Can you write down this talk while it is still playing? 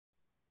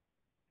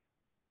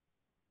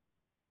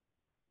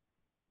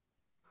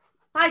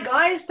Hi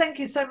guys, thank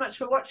you so much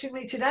for watching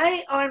me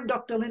today. I'm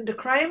Dr. Lynda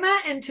Cramer,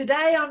 and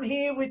today I'm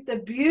here with the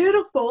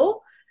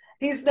beautiful,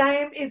 his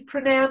name is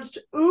pronounced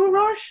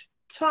Uros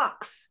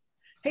Tux.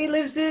 He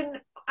lives in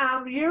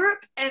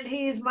Europe, and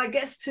he is my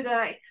guest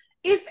today.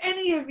 If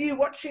any of you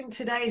watching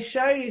today's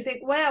show, you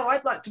think, wow,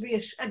 I'd like to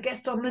be a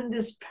guest on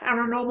Lynda's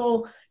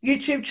Paranormal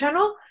YouTube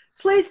channel,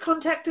 please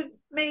contact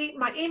me.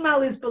 My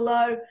email is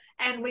below,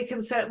 and we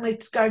can certainly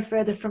go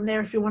further from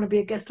there if you want to be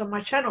a guest on my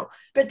channel.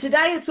 But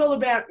today it's all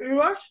about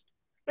Uros.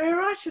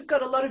 Uros has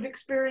got a lot of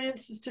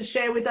experiences to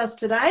share with us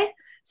today.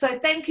 So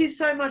thank you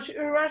so much,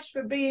 Uros,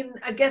 for being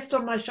a guest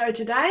on my show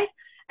today.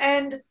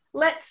 And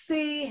let's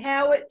see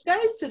how it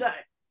goes today.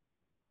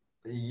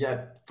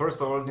 Yeah,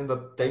 first of all,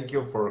 Linda, thank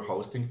you for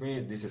hosting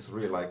me. This is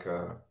really like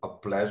a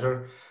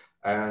pleasure.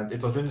 And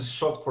it was really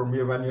shock for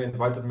me when you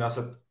invited me. I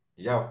said,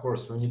 yeah, of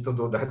course, we need to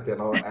do that, you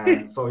know.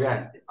 And so,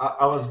 yeah,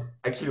 I was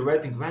actually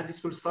waiting when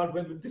this will start,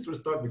 when this will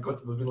start,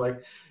 because it will be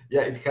like,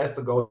 yeah, it has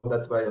to go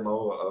that way, you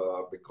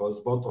know,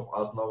 because both of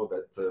us know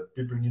that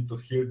people need to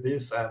hear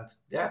this. And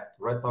yeah,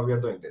 right now we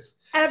are doing this.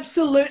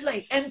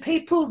 Absolutely. And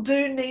people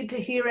do need to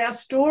hear our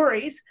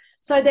stories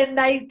so then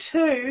they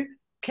too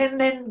can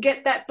then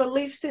get that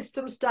belief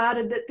system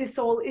started that this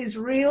all is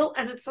real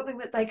and it's something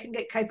that they can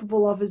get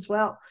capable of as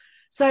well.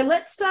 So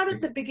let's start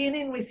at the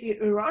beginning with you,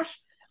 Uros.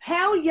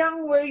 How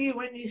young were you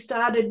when you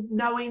started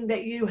knowing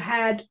that you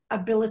had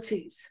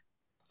abilities?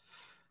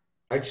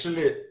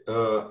 Actually,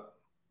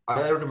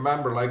 I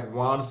remember like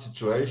one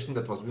situation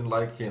that was been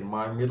like in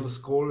my middle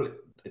school.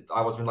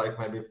 I was been like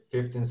maybe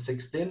 15,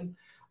 16.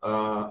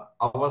 I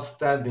was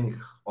standing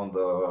on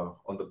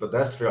the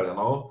pedestrian, you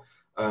know,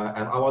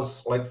 and I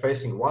was like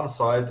facing one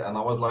side, and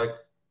I was like,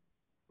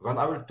 when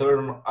I will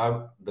turn,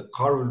 the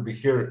car will be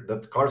here.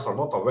 That cars are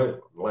not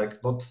available,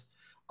 like not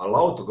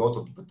allowed to go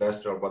to the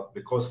pedestrian, but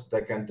because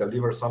they can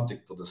deliver something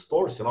to the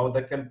stores, you know,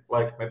 they can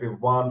like maybe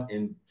one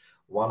in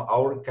 1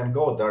 hour can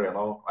go there, you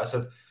know. I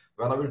said,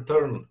 when I will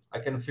turn, I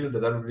can feel that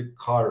there will be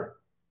car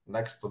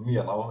next to me,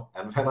 you know.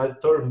 And when I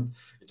turned,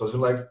 it was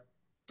like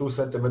 2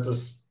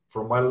 centimeters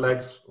from my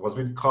legs was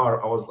with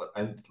car. I was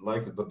and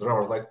like the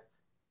driver was like,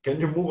 "Can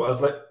you move?" I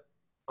was like,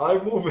 I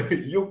move,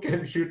 you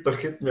came here to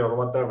hit me or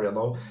whatever, you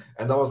know.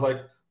 And I was like,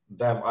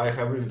 damn, I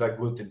have really like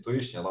good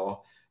intuition, you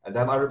know. And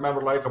then I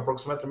remember like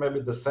approximately maybe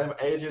the same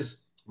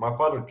ages, my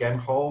father came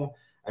home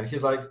and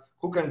he's like,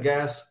 who can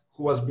guess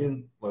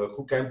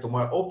who came to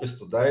my office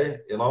today?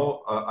 You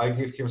know, I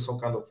give him some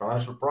kind of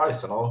financial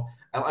prize, you know,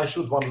 and I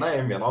shoot one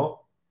name, you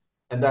know,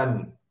 and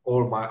then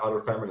all my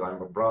other family, like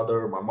my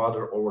brother, my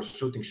mother, all were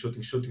shooting,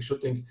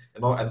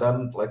 you know. And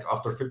then like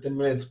after 15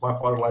 minutes, my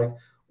father like,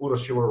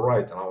 Uros, you were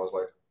right. And I was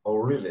like, oh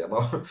really, you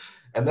know.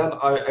 And then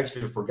I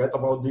actually forget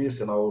about this,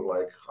 you know,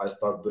 like I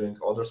start doing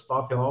other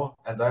stuff, you know.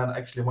 And then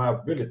actually my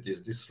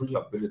abilities, these real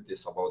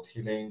abilities about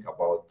healing,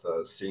 about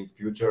seeing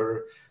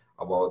future,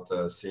 about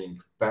seeing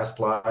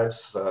past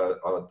lives,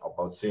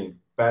 about seeing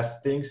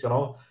past things, you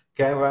know,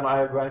 came when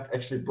I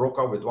actually broke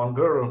up with one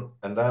girl.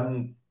 And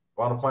then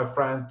one of my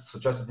friends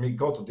suggested me,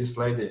 go to this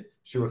lady,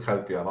 she will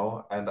help you, you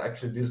know. And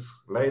actually this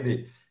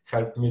lady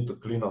helped me to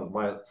clean on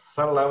my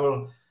cell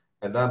level.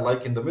 And then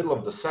like in the middle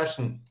of the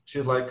session,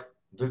 she's like,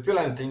 do you feel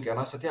anything? And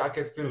I said, yeah, I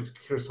can feel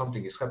here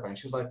something is happening.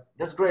 She's like,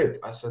 that's great.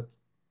 I said,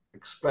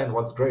 explain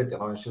what's great, you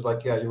know. And she's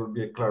like, yeah, you will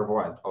be a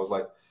clairvoyant. I was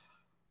like,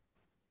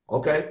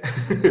 okay,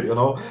 you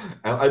know.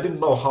 And I didn't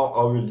know how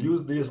I will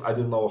use this. I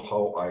didn't know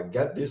how I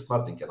get this,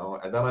 nothing, you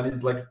know. And then I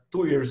need like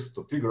 2 years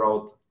to figure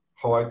out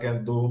how I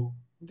can do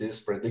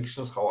these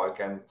predictions, how I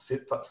can see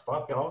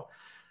stuff, you know.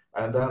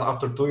 And then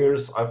after 2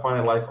 years, I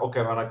find like,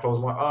 okay, when I close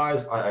my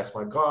eyes, I ask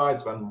my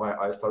guides. When my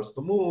eye starts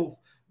to move,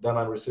 then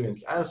I'm receiving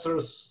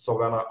answers. So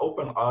when I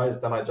open eyes,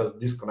 then I just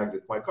disconnect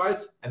with my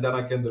guides, and then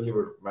I can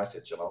deliver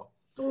message, you know.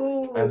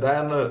 And Ooh.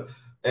 then,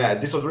 yeah,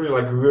 this was really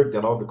like weird,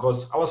 you know,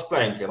 because I was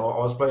playing, you know, I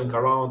was playing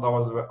around.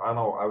 I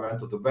know, I went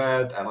to the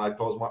bed and I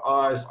closed my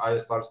eyes. I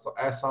starts to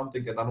ask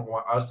something, and then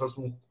my eyes starts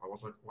to move. I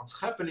was like,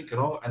 what's happening, you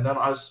know? And then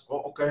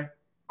oh, okay.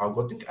 I'm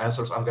getting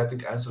answers. I'm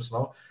getting answers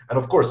now. And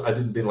of course, I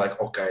didn't be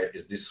like, okay,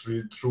 is this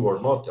really true or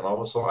not? You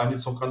know, so I need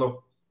some kind of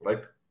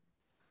like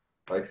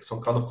some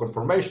kind of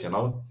confirmation, you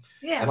know.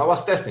 Yeah. And I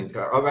was testing.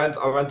 I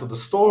went to the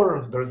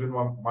store. There's been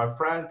my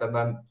friend, and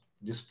then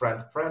this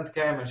friend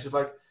came, and she's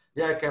like,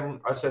 yeah, I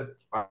can. I said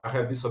I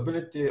have this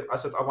ability. I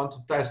said I want to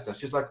test, and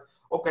she's like,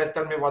 okay,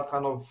 tell me what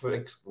kind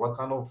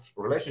of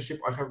relationship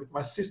I have with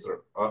my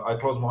sister. I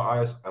closed my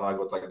eyes, and I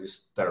got like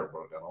this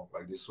terrible, you know,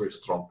 like this really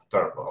strong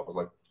terrible. I was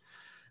like,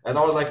 and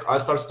I was like, I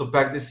started to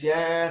pack this.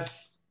 Yeah,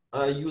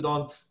 you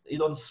don't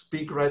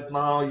speak right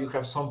now. You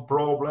have some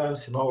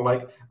problems, you know.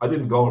 Like I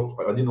didn't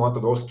want to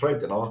go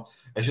straight, you know.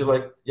 And she's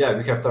like, yeah,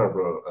 we have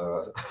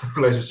terrible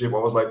relationship. I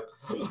was like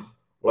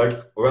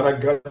when I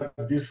got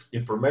this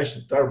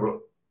information,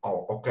 terrible.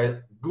 Oh, okay,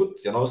 good,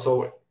 you know.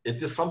 So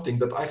it is something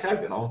that I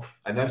have, you know.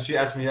 And then she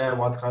asked me, yeah,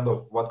 what kind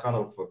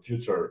of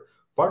future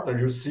partner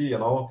you see, you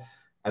know.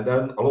 And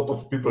then a lot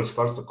of people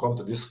starts to come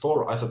to this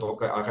store. I said,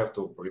 okay, I have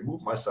to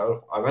remove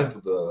myself. I went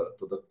to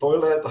the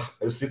toilet.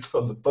 I sit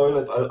on the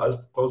toilet. I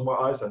close my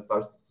eyes and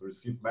start to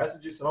receive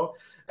messages, you know.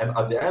 And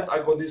at the end,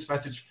 I got this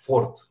message,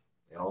 Fort,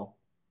 you know.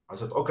 I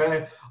said,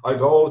 okay. I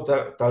go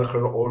tell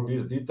her all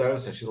these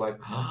details, and she's like,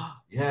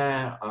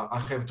 yeah, I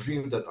have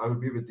dreamed that I will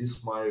be with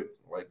this my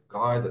like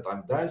guy that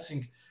I'm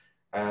dancing.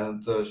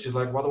 And she's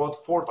like, what about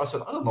Fort? I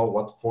said, I don't know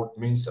what Fort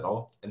means, you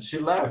know. And she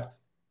left.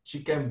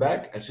 She came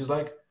back and she's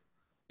like,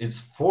 it's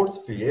Ford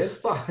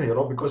Fiesta, you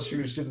know, because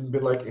she shouldn't be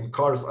like in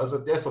cars. I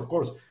said, yes, of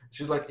course.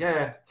 She's like,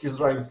 yeah, he's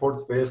driving Ford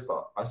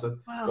Fiesta. I said,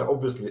 yeah, Wow.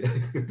 obviously.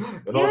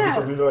 You know, this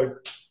was Yeah. really like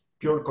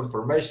pure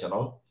confirmation, you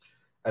know.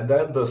 And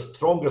then the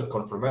strongest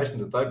confirmation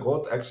that I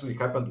got actually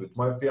happened with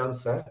my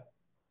fiance.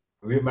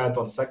 We met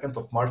on 2nd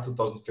of March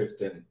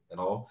 2015, you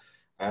know,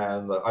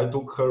 and I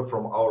took her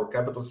from our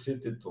capital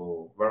city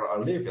to where I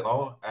live, you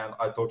know, and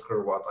I told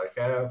her what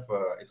I have.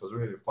 It was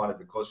really funny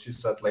because she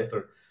said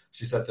later,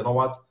 she said, you know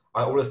what,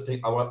 I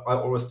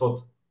always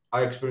thought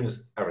I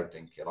experienced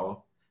everything, you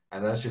know,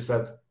 and then she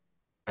said,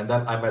 and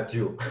then I met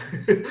you.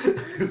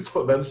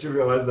 So then she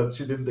realized that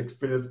she didn't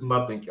experience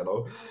nothing, you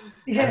know,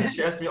 and Yeah.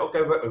 she asked me,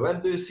 okay, when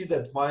do you see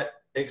that my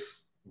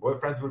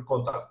ex-boyfriend will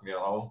contact me, you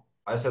know?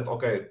 I said,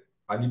 okay,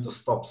 I need to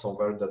stop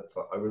somewhere that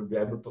I will be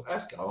able to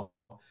ask, you know.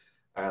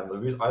 And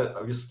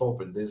we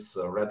stop in this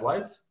red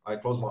light. I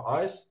close my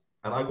eyes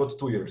and I got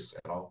 2 years,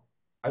 you know.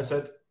 I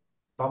said,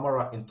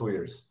 Tamara, in 2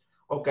 years.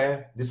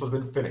 Okay, this was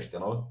been finished, you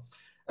know.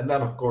 And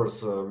then, of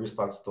course,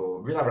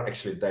 we never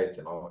actually date,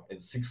 you know. And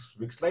 6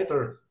 weeks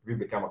later, we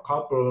became a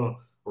couple.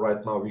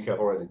 Right now, we have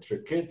already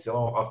 3 kids, you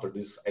know, after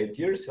these 8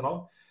 years, you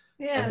know.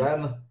 And Yeah. then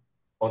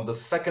on the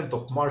 2nd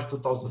of March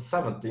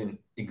 2017,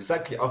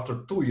 exactly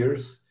after 2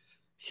 years,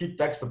 he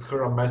texted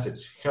her a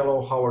message. Hello,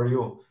 how are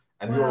you?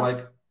 And we were Wow.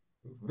 like,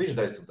 which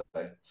day is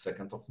today?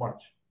 2nd of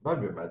March.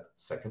 When we met?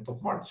 2nd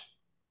of March.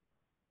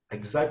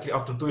 Exactly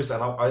after 2 years.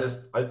 And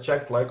I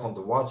checked like on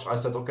the watch. I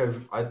said, okay,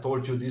 I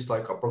told you this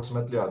like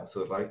approximately at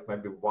like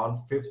maybe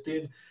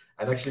 1:15.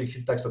 And actually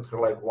he texted her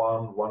like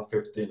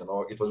 1:15. You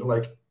know, it was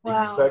like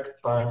Wow.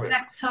 exact time.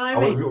 Exact I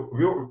was, timing.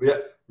 yeah,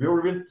 we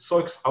were really so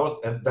excited.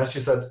 And then she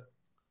said,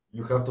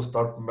 you have to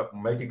start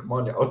making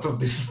money out of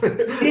this.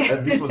 Yeah.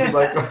 And this was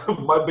like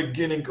my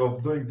beginning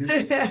of doing this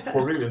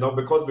for real, you know,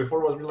 because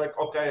before was like,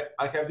 okay,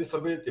 I have this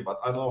ability, but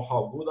I know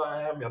how good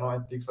I am, you know,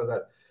 and things like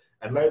that.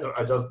 And later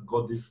I just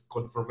got these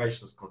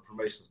confirmations.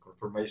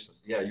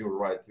 Yeah, you're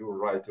right, you're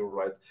right, you're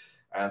right.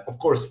 And of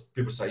course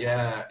people say,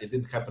 yeah, it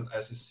didn't happen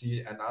as you see.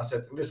 And I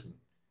said, listen,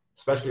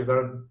 especially if there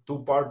are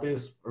two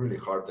parties, really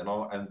hard, you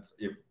know. And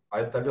if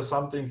I tell you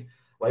something,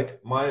 like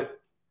my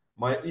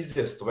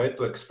easiest way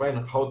to explain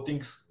how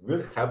things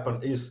will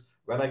happen is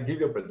when I give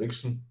you a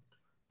prediction,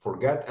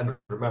 forget and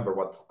remember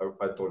what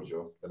I told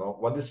you. You know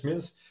what this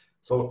means?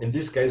 So in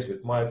this case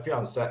with my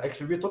fiance,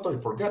 actually we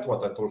totally forget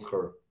what I told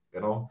her,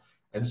 you know,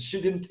 and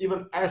she didn't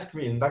even ask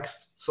me in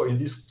next. So in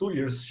these 2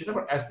 years, she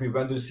never asked me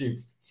when do you see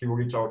if he will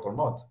reach out or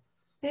not.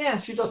 Yeah.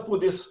 She just put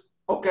this,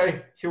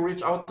 okay, he will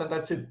reach out and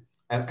that's it.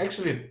 And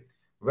actually,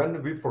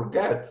 when we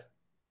forget,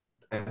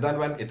 and then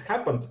when it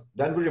happened,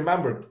 then we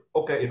remembered,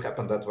 okay, it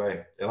happened that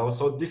way, you know.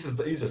 So this is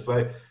the easiest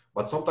way.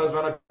 But sometimes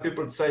when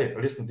people say,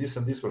 listen, this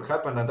and this will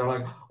happen, and they're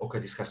like, okay,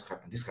 this has to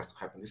happen, this has to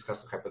happen, this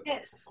has to happen. Of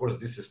Yes. course,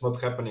 this is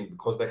not happening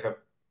because they have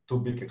too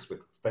big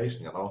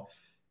expectation, you know.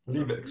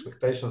 Leave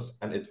expectations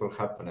and it will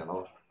happen, you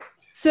know.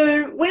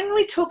 So when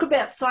we talk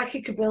about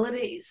psychic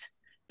abilities,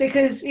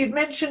 because you've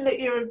mentioned that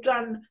you've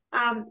done,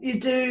 you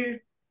do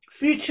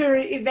future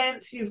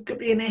events, you've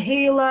been a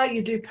healer,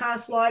 you do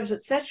past lives,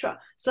 etc.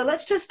 So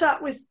let's just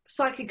start with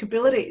psychic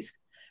abilities.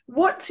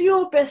 What's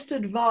your best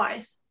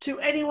advice to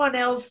anyone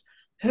else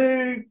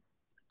who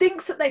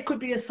thinks that they could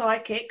be a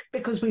psychic,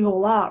 because we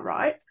all are,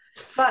 right?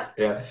 But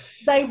Yeah.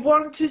 they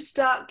want to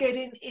start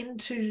getting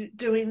into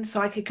doing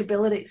psychic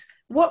abilities.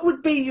 What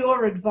would be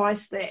your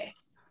advice there?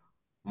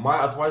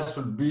 My advice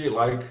would be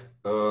like,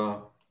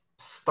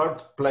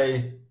 start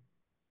play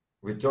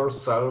with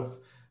yourself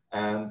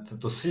and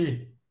to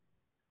see,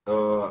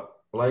 uh,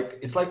 like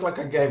it's like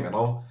a game, you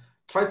know.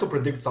 Try to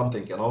predict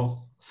something, you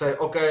know. Say,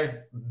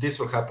 okay, this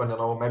will happen, you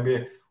know.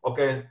 Maybe,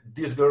 okay,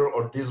 this girl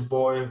or this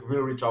boy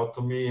will reach out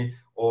to me,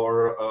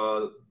 or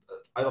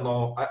I don't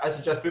know. I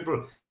suggest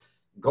people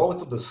go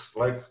to this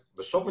like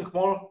the shopping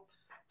mall,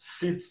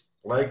 sit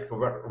like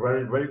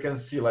where you can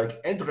see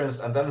like entrance,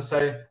 and then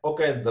say,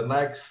 okay, the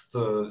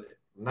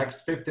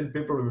next 15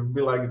 people will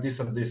be like this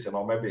and this, you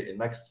know. Maybe in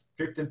next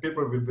 15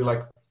 people will be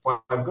like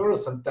 5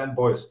 girls and 10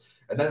 boys,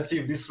 and then see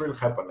if this will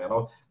happen, you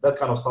know, that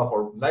kind of stuff.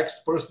 Or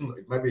next person,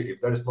 maybe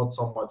if there is not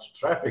so much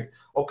traffic,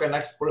 okay,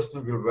 next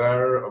person will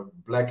wear a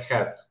black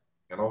hat,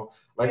 you know,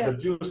 like Yeah,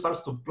 that. You start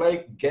to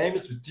play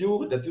games with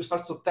you, that you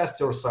start to test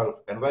yourself,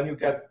 and when you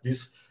get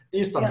this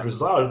instant yeah.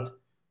 result,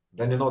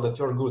 then you know that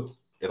you're good.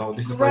 You know,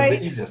 this is like the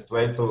Great. easiest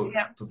way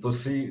Yeah. to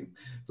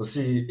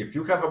see if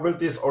you have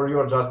abilities or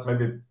you're just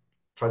maybe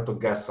trying to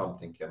guess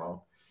something, you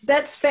know.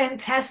 That's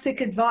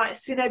fantastic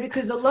advice, you know,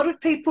 because a lot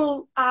of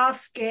people are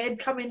scared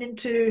coming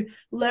into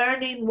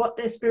learning what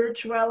their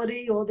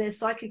spirituality or their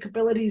psychic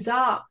abilities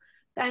are.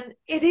 And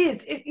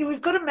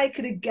we've got to make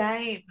it a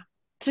game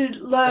to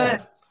learn.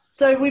 Yeah,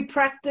 So we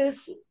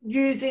practice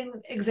using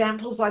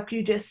examples like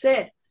you just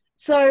said.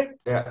 So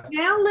yeah.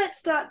 now let's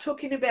start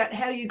talking about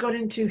how you got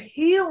into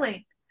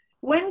healing.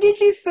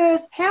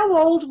 How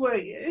old were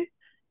you?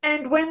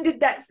 And when did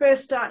that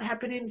first start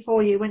happening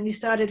for you when you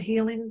started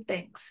healing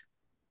things?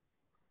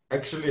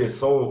 Actually,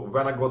 so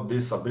when I got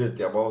this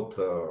ability about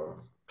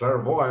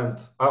clairvoyant,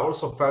 I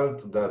also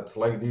felt that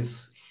like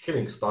this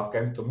healing stuff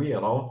came to me,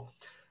 and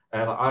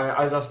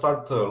I just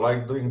start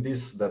like doing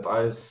this, that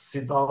I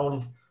sit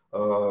down,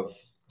 uh,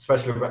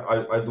 especially when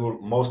I do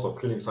most of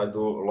healings, I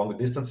do long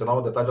distance,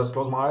 that I just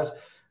close my eyes,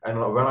 and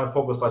when I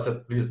focused, I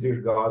said, please,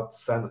 dear God,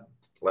 send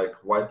like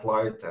white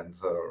light and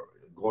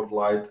gold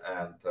light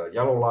and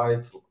yellow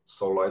light,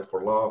 so light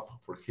for love,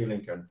 for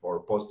healing, and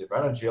for positive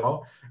energy,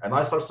 and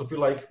I start to feel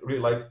like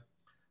really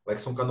like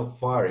some kind of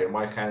fire in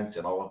my hands,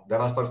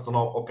 then I start to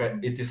know, okay,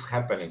 it is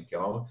happening,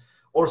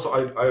 also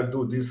I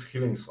do these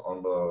healings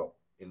on the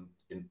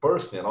in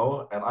person,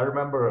 and I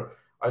remember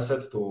I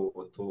said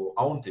to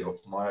auntie of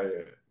my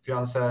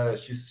fiance,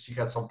 she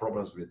had some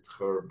problems with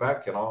her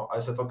back, I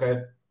said,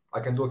 okay, I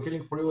can do a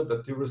healing for you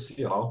that you will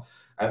see,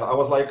 and I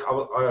was like,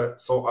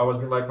 so I was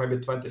being like maybe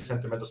 20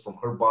 centimeters from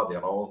her body, I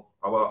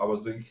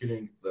was doing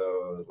healing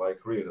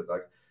like really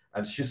like,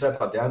 and she said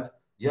at the end,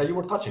 yeah, you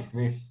were touching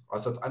me. I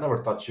said, I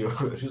never touch you.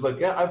 She's like,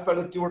 yeah, I felt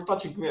that you were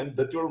touching me and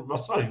that you were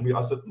massaging me. I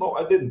said, no,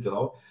 I didn't,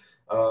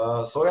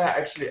 so yeah,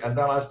 actually, and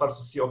then I started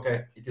to see,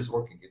 okay, it is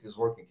working,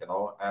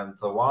 and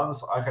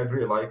once I had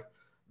really like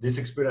this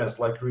experience,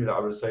 like really, I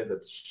would say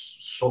that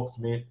shocked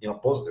me in a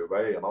positive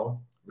way,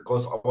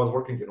 because I was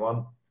working in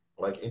one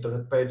like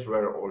internet page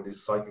where all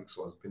these psychics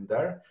was been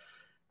there,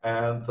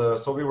 and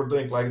so we were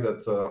doing like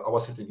that. I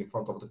was sitting in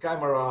front of the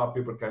camera,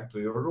 people came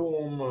to your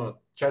room,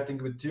 chatting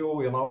with you,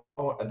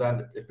 and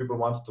then if people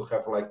wanted to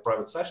have like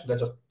private session, they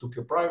just took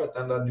you private,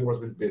 and then you was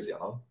been busy,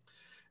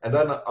 and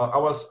then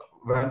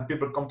when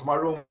people come to my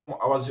room,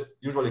 I was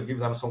usually give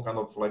them some kind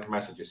of like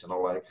messages,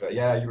 like,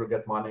 yeah, you will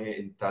get money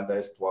in 10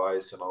 days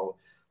twice,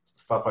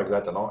 stuff like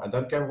that, And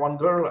then came one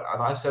girl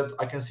and I said,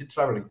 I can see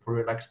traveling for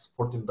the next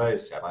 14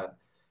 days.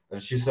 And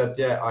she said,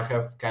 yeah, I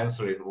have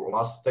cancer in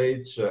last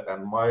stage,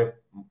 and my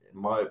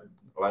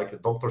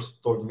like doctors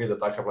told me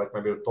that I have like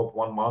maybe the top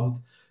 1 month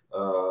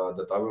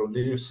that I will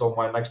live. So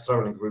my next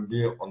traveling will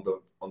be on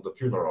the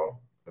funeral,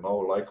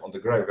 like on the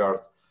graveyard.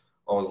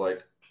 I was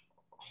like,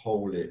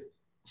 holy,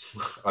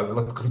 I will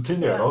not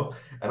continue, Yeah.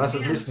 And I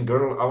said, Yeah. listen,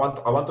 girl, I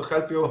want to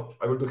help you.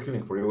 I will do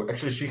healing for you.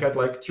 Actually, she had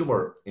like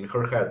tumor in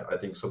her head, I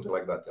think, something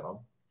like that,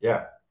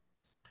 Yeah,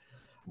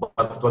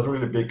 but it was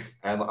really big.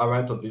 And I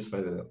went to this,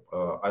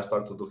 I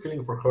started to do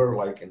healing for her,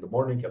 like in the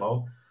morning,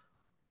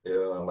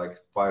 like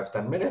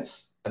 5-10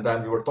 minutes. And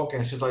then we were talking,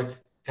 and she's like,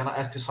 can I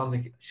ask you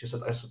something? She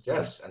said, I said,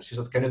 yes. And she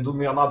said, can you do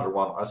me another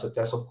one? I said,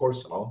 yes, of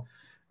course,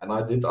 And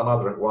I did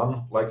another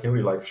one, like in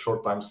really like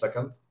short time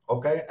second.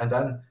 Okay. And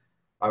then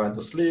I went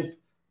to sleep.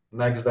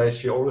 Next day,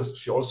 she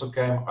also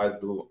came. I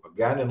do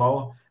again,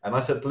 And I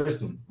said,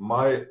 listen,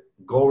 my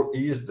goal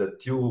is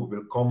that you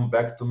will come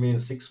back to me in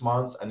 6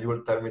 months and you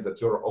will tell me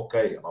that you're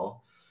okay,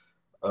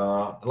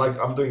 Like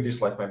I'm doing this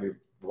like maybe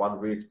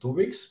 1 week, 2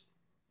 weeks.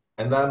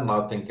 And then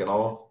nothing,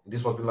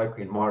 this was like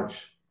in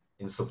March.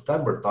 In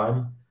September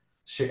time,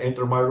 she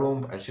entered my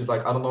room and she's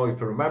like, I don't know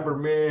if you remember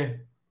me.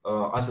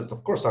 I said,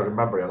 of course I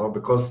remember,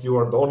 because you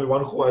are the only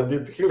one who I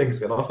did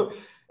healings,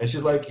 And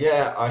she's like,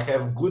 yeah, I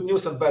have good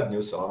news and bad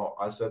news.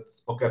 I said,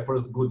 okay,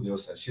 first good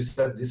news. And she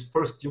said, this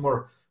first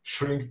tumor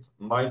shrinked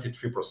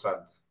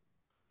 93%.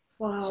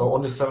 Wow. So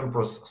only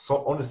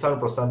 7%, only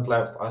 7%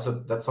 left. I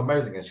said, that's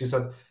amazing. And she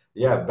said,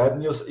 yeah, bad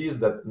news is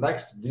that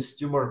next, this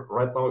tumor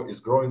right now is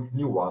growing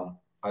new one.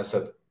 I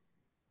said,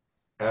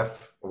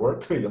 F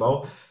word,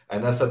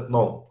 And I said,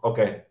 no,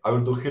 okay, I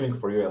will do healing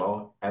for you,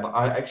 And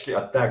I actually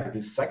attacked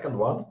this second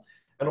one.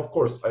 And of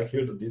course, I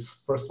healed this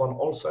first one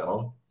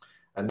also,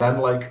 And then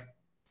like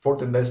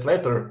 14 days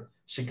later,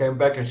 she came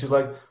back and she's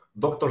like,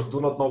 doctors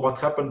do not know what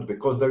happened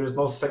because there is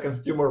no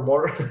second tumor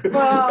more. And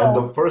Wow.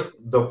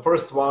 the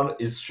first one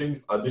is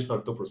shrink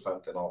additional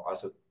 2%, I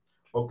said,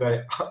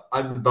 okay,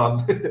 I'm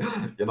done,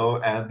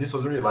 and this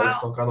was really like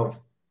Wow. some kind of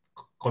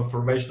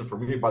confirmation for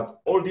me. But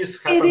all this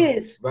It happened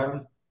is. when,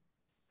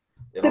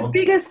 you The know,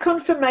 biggest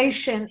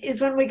confirmation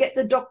is when we get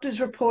the doctor's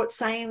report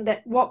saying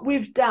that what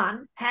we've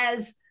done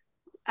has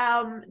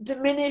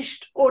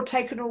diminished or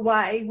taken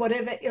away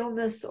whatever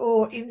illness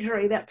or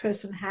injury that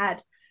person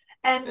had.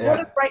 And what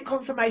a yeah, great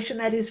confirmation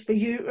that is for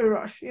you,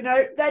 Uros.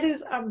 That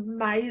is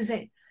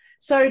amazing.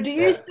 So, do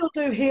you yeah. still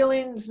do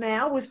healings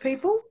now with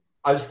people?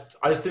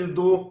 I still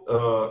do,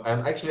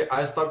 and actually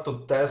I start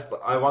to test.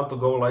 I want to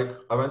go like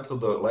I went to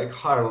the like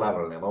higher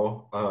level,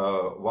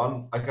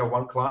 One I have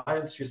one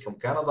client. She's from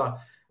Canada,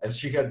 and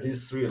she had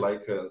this really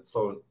like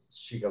so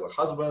she has a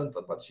husband,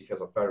 but she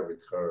has affair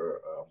with her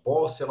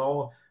boss,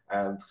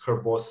 and her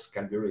boss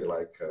can be really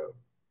like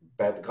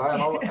bad guy,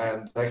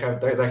 and they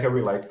have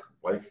really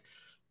like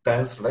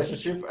tense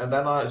relationship. And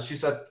then she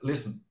said,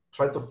 listen,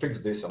 try to fix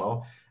this,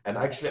 and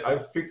actually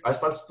I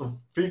starts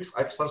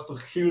to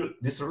heal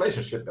this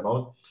relationship,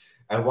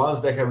 and once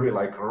they have really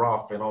like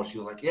rough, she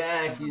was like,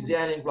 yeah, he's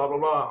yelling, blah blah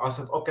blah. I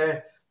said,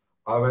 okay.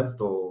 I went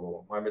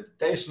to my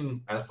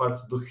meditation and started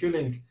to do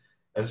healing,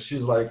 and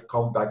she's like,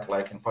 come back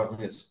like in 5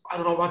 minutes. I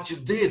don't know what you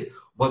did,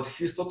 but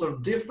he's totally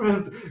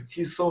different.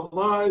 He's so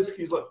nice.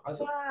 He's like, I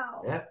said,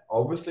 Wow. yeah,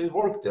 obviously it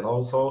worked,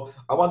 So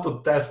I want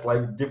to test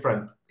like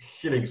different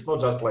healings,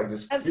 not just like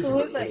this physical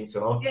Absolutely.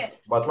 healings,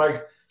 Yes. but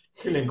like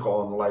healing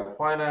on like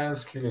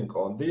finance, healing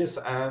on this,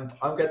 and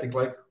I'm getting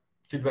like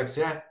feedbacks.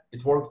 Yeah,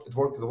 it worked.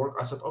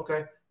 I said,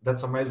 okay,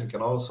 that's amazing,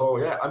 So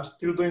yeah, I'm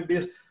still doing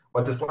this,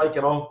 but it's like,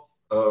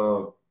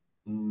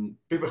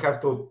 people have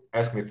to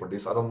ask me for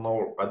this. I don't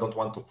know. I don't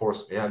want to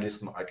force. Yeah,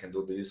 listen, I can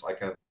do this. I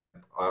can.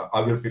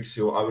 I will fix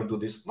you. I will do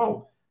this.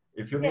 No,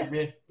 if you need me,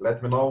 Yes.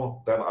 let me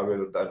know. Then I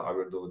will. Then I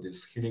will do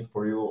this healing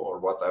for you or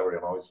whatever.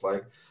 It's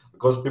like,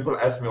 because people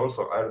ask me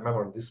also. I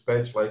remember on this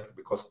page, like,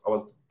 because I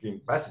was giving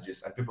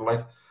messages and people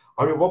like,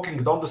 are you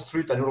walking down the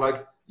street and you're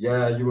like,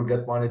 yeah, you will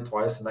get money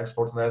twice in next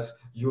fortnight.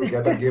 You will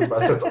get a gift. I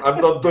said,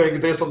 I'm not doing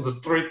this on the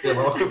street,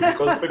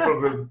 because people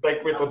will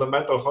take me to the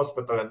mental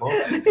hospital,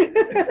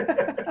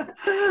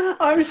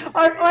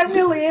 I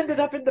nearly ended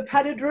up in the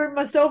padded room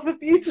myself a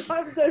few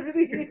times over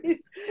the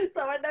years,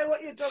 so I know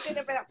what you're talking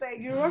about there,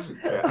 Uros.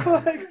 Yeah.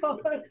 Oh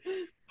my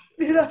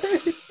God.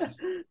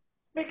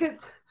 Because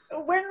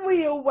when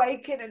we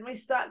awaken and we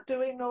start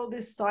doing all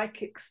this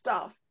psychic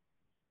stuff,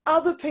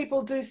 other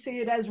people do see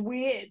it as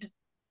weird,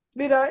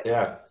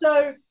 Yeah.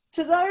 So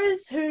to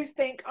those who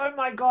think, oh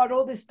my God,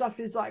 all this stuff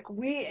is like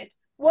weird,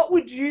 what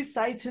would you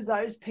say to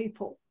those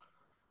people?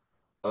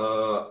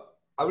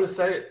 I will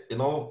say,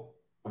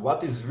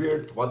 what is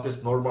weird, what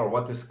is normal,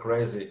 what is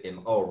crazy in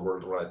our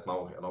world right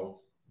now, Yeah.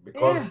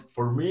 because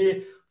for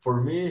me,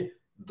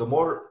 the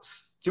more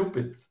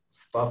stupid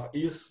stuff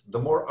is, the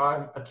more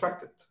I'm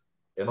attracted.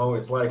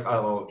 It's like, I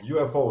don't know,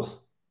 UFOs.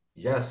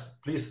 Yes,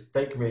 please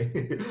take me,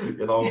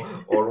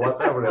 or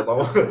whatever,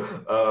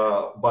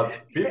 but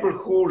people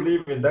who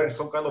live in there,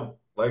 some kind of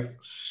like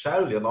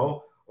shell,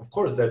 of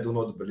course they do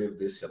not believe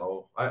this,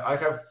 I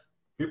have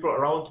people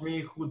around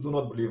me who do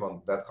not believe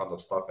on that kind of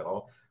stuff,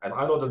 and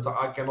I know that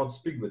I cannot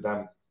speak with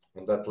them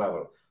on that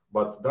level.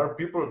 But there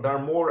are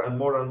more and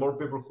more and more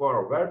people who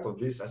are aware of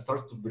this and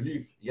start to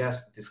believe,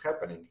 yes, it is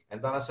happening.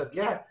 And then I said,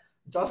 yeah,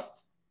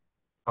 just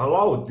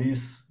allow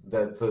this,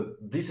 that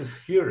this is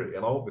here,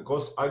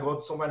 because I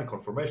got so many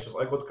confirmations.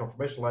 I got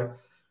confirmation like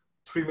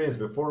 3 minutes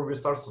before we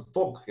start to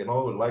talk,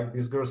 like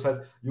this girl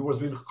said, you was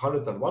being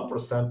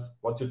 101%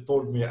 what you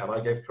told me, and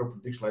I gave her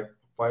prediction like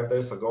 5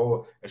 days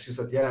ago, and she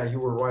said, yeah, you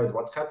were right,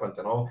 what happened,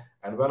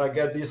 and when I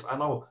get this, I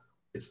know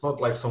it's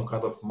not like some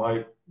kind of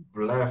my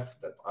bluff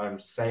that I'm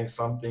saying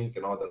something,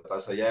 that I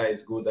say, yeah,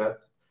 it's good at,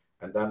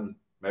 and then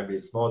maybe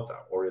it's not,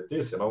 or it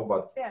is,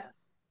 but Yeah.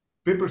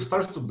 people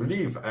starts to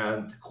believe,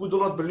 and who do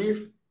not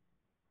believe,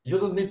 you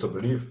don't need to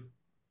believe.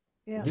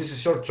 Yeah. This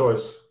is your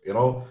choice,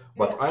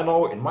 but Yeah. I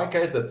know in my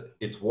case that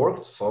it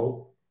worked,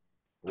 so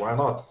why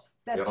not?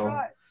 That's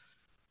right.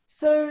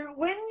 So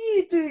when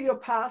you do your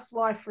past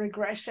life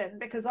regression,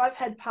 because I've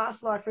had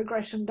past life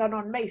regression done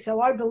on me,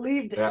 so I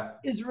believe this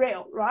Yeah, is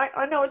real, right?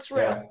 I know it's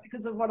real yeah,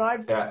 because of what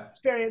I've yeah.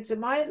 experienced in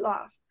my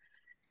life.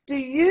 Do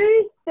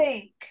you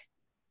think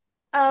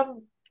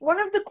one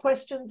of the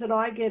questions that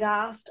I get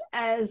asked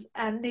as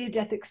a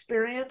near-death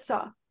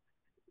experiencer,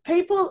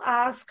 people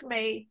ask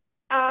me,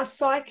 are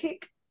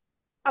psychic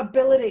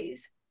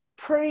abilities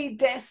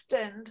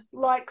predestined,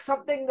 like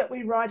something that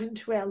we write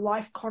into our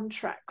life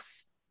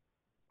contracts?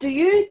 Do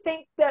you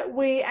think that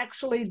we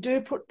actually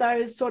do put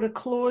those sort of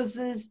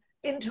clauses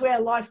into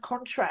our life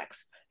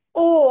contracts,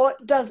 or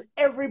does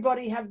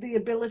everybody have the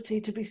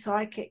ability to be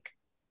psychic?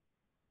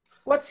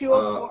 What's your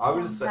I thoughts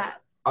will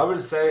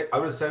on say,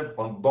 that?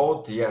 on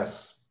both,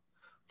 yes.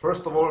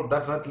 First of all,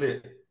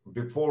 definitely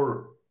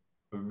before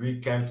we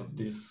came to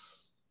this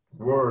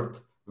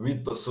world, we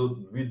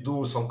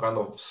do some kind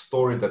of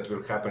story that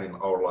will happen in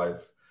our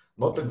life.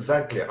 Not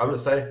exactly. I will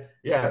say,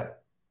 yeah.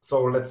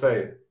 So let's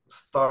say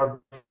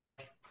start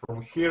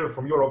from here,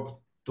 from Europe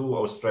to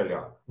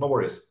Australia. No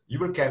worries. You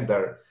will come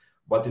there,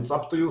 but it's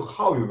up to you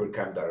how you will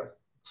come there.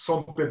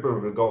 Some people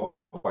will go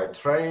by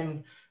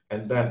train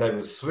and then they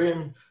will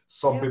swim.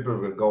 Some Yep. people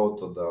will go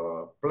to the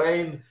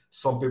plane.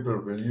 Some people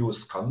will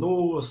use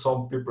canoe.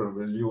 Some people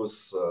will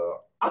use,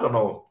 I don't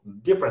know,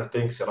 different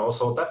things,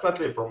 So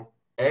definitely from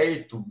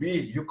A to B,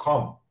 you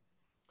come.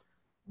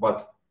 But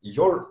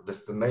your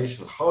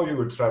destination, how you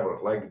will travel,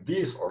 like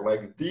this, or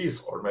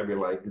maybe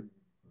like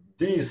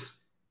this,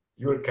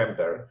 you will come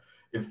there.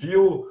 If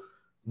you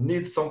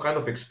need some kind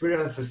of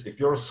experiences, if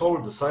your soul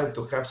decided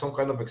to have some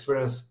kind of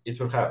experience, it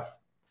will have.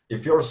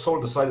 If your soul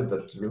decided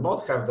that will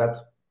not have that,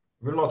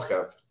 will not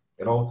have.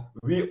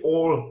 We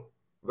all,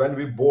 when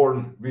we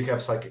born, we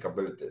have psychic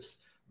abilities.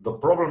 The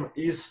problem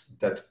is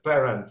that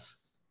parents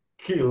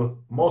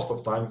most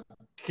of time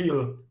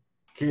kill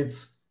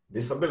kids'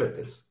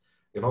 disabilities,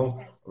 You know,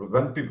 Yes.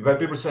 when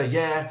people say,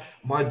 yeah,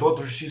 my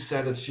daughter, she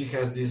said that she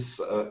has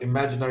this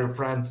imaginary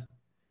friend.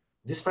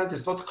 This friend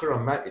is not her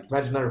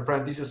imaginary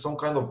friend. This is some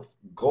kind of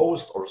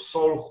ghost or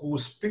soul who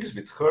speaks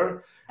with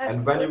her. And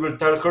when you Absolutely. will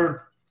tell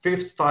her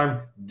fifth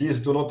time, this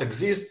do not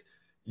exist,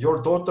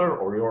 your daughter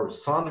or your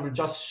son will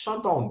just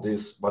shut down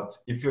this. But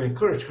if you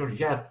encourage her,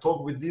 yeah,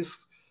 talk with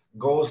this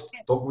ghost,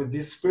 talk Yes. with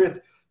this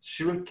spirit,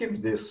 she will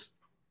keep this.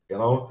 You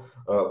know,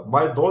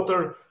 my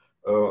daughter,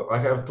 I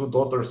have two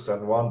daughters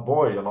and one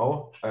boy. You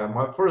know,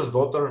 my first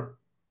daughter,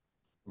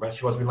 when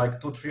she was been like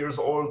 2, 3 years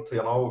old,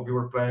 you know, we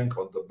were playing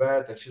on the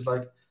bed, and she's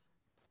like,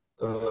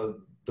 uh,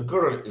 the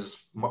girl is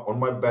on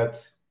my bed.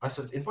 I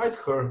said, invite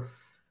her.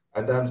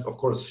 And then, of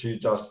course, she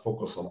just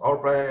focused on our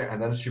play. And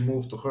then she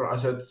moved to her. I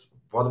said,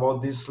 what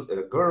about this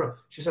girl?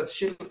 She said,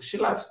 she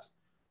left.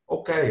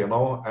 Okay, you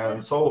know. Yeah.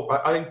 And so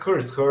I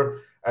encouraged her.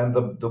 And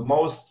the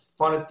most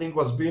funny thing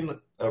was being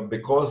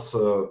because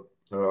uh,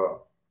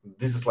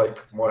 this is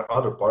like my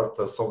other part.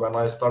 So when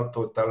I start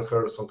to tell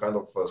her some kind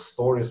of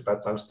stories,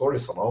 bedtime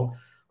stories, you know,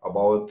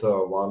 about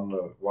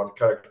one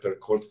character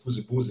called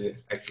Foozy Boosy,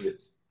 actually,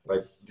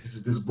 like this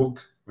is this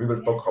book. We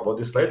will talk Yes. about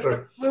this Yeah.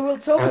 later. We will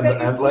talk And about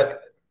your and book. like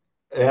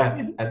yeah,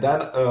 and then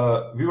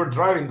we were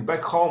driving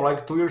back home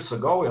like 2 years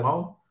ago, you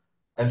know,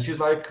 and she's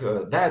like,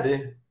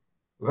 Daddy,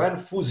 when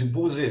Foozy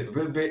Boozy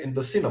will be in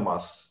the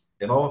cinemas,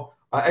 you know,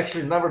 I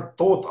actually never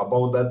thought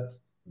about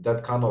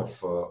that kind of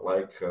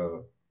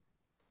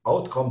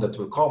outcome that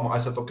will come. I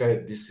said,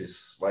 okay, this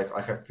is like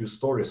I have few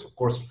stories. Of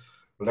course,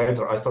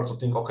 later I start to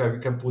think, okay, we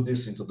can put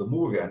this into the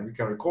movie and we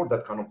can record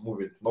that kind of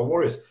movie. No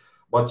worries.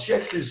 But she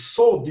actually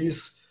saw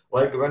this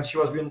like when she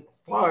was being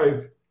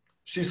 5.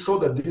 She saw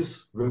that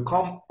this will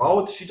come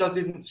out. She just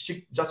didn't.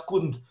 She just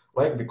couldn't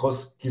like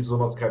because kids do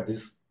not have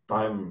this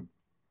time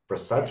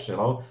perception.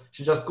 You know,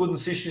 she just couldn't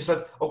see. She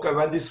said, okay,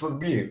 when this will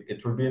be,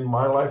 it will be in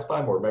my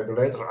lifetime or maybe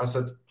later. I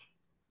said,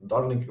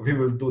 darling, we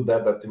will do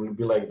that. That it will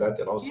be like that.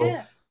 You know, so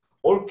Yeah.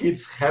 all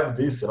kids have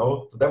this, you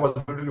know. That was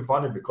really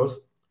funny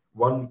because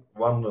one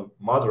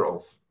mother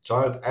of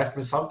child asked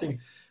me something,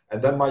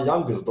 and then my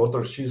youngest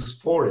daughter, she's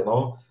 4, you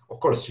know. Of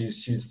course,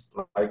 she's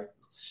like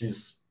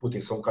she's putting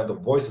some kind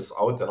of voices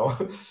out, you know.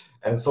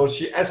 And so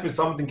she asked me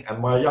something, and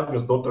my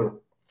youngest daughter,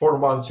 4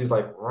 months, she's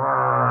like,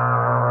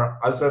 "Rrrr."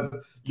 I said,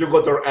 "You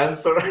got your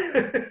answer."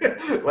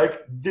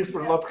 Like this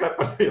will not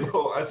happen, you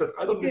know. I said,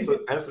 I don't need Yeah.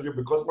 to answer you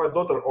because my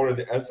daughter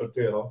already answered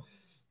you, you know.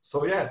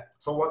 So yeah.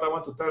 So what I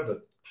want to tell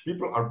that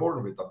people are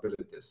born with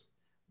abilities,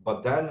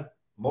 but then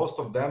most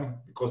of them,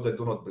 because they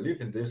do not believe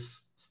in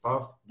this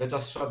stuff, they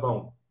just shut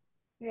down.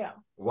 Yeah.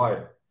 Why?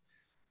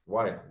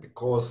 Why?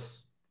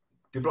 Because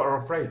people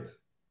are afraid.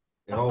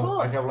 You Of know,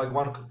 I have course. like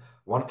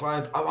one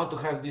client. I want to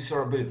have these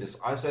abilities.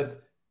 I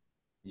said,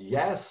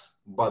 yes,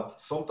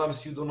 but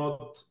sometimes you do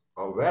not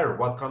aware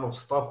what kind of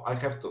stuff I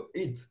have to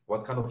eat,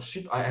 what kind of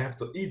shit I have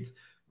to eat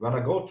when I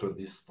go through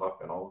this stuff,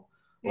 you know.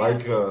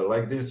 Yeah.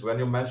 Like this when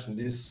you mentioned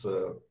this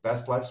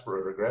past lives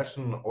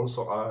regression.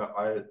 Also,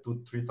 I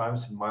 2, 3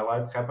 times in my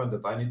life happened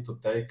that I need to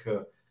take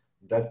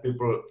dead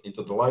people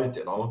into the light,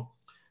 you know.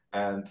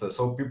 And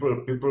so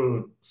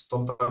people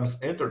sometimes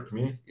entered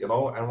me, you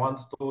know, and want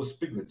to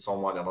speak with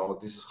someone, you know.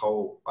 This is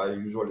how I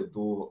usually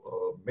do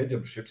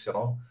mediumships, you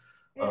know.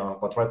 Yeah.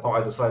 But right now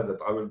I decided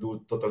that I will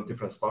do totally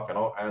different stuff, you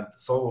know. And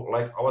so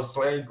like I was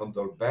laying on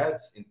the bed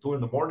in 2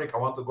 in the morning, I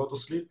want to go to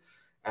sleep,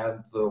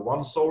 and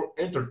one soul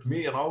entered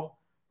me, you know,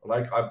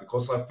 like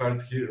because I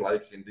felt here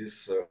like in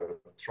this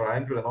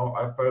triangle, you know,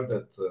 I felt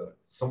that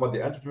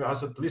somebody entered me. I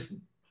said,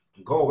 listen,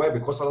 go away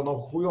because I don't know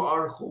who you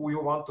are, who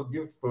you want to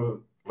give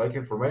like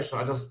information.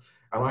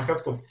 And I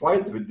have to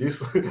fight with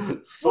this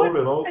What? soul,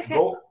 you know, Okay.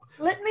 go.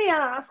 Let me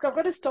ask. I've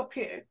got to stop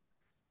you.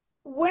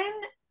 When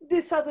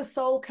this other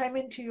soul came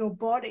into your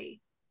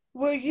body,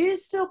 were you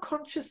still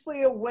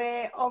consciously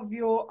aware of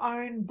your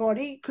own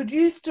body? Could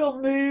you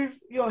still move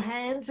your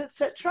hands,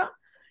 etc.?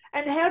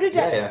 And how did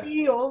Yeah, that yeah.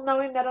 feel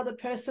knowing that other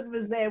person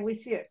was there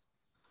with you?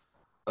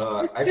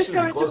 Just Actually,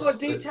 go into more because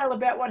detail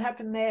about what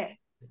happened there.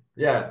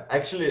 yeah,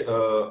 actually,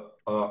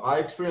 I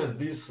experienced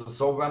this.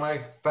 So when I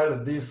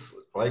felt this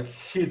like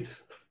hit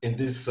in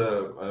this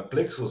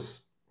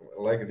plexus,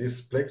 like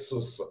this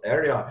plexus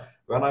area,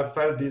 when I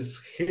felt this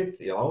hit,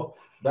 you know,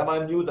 then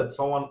I knew that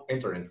someone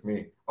entering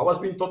me. I was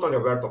being totally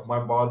aware of my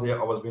body.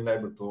 I was being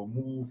able to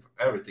move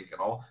everything, you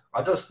know.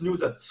 I just knew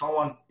that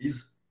someone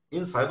is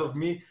inside of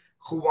me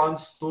who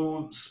wants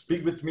to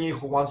speak with me,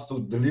 who wants to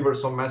deliver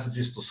some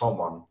messages to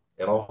someone,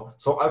 you know.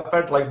 So I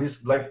felt like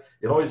this, like,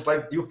 you know, it's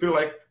like you feel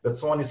like that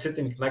someone is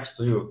sitting next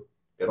to you,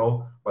 you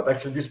know, but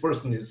actually this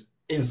person is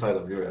inside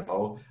of you, you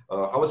know.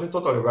 I was being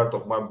totally aware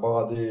of my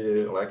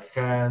body, like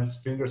hands,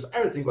 fingers,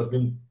 everything was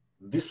being,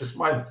 this was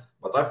mine,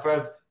 but I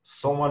felt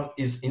someone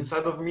is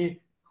inside of me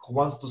who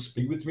wants to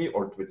speak with me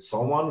or with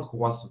someone who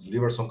wants to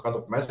deliver some kind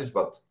of message.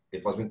 But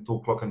it was been 2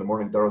 o'clock in the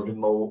morning, there has been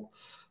no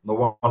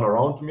one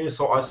around me,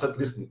 so I said,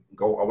 listen,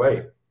 go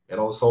away, you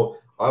know. So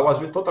I was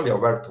being totally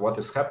aware of what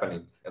is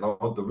happening. You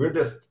know, the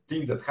weirdest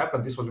thing that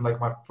happened, this was like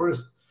my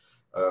first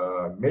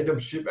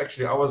mediumship.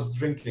 Actually, I was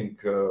drinking,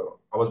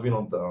 I was being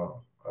on the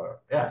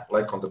yeah,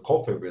 like on the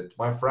coffee with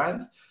my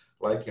friend,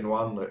 like in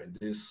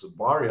this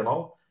bar,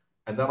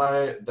 and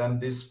then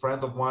this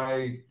friend of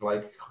mine,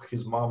 like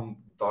his mom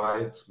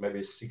died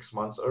maybe 6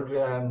 months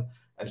earlier,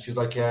 and she's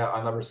like, yeah,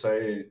 I never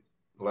say,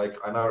 like,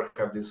 I never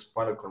have this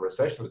final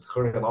conversation with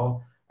her,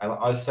 and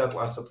I said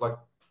like,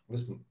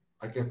 listen,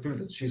 I can feel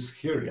that she's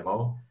here,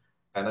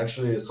 and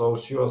actually, so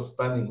she was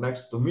standing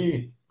next to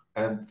me,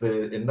 and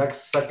in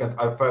next second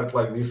I felt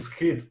like this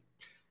hit,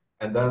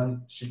 and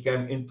then she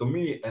came into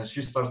me and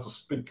she starts to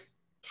speak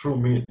through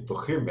me to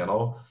him,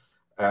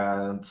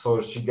 and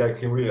so she gave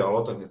him really a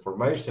lot of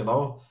information,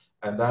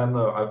 and then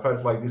I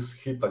felt like this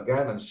hit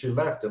again, and she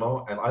left,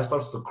 and I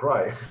started to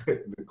cry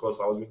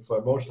because I was being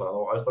so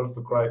emotional, I started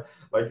to cry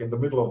like in the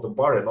middle of the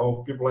bar,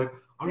 people like,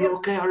 are you Yep.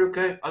 okay, are you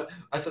okay?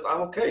 I said,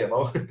 I'm okay,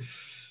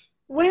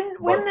 When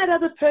but that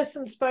other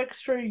person spoke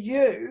through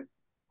you,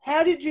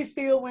 how did you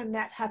feel when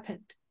that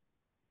happened?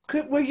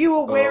 Were you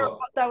aware of uh,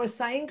 what they were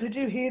saying? Could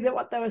you hear that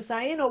what they were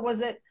saying, or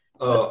was it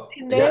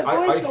in yeah, their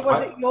voice, or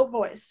was it your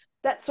voice?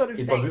 That sort of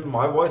it was thing. been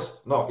my voice.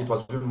 No, it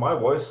was been my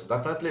voice,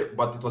 definitely.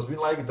 But it was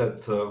been like that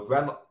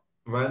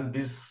when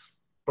this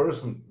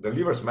person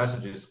delivers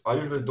messages, I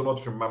usually do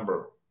not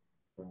remember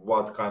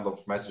what kind of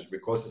message,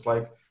 because it's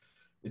like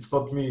it's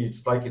not me.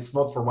 It's like it's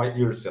not for my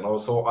ears,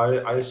 So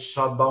I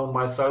shut down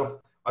myself.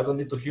 I don't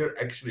need to hear,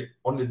 actually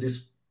only this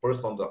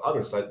person on the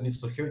other side needs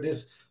to hear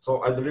this. So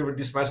I deliver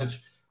this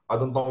message. I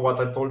don't know what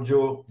I told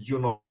you,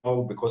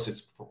 because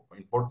it's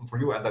important for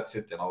you, and that's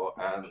it,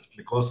 And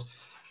because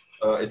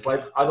it's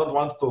like I don't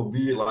want to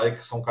be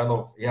like some kind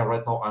of, yeah,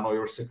 right now I know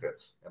your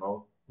secrets,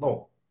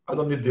 No, I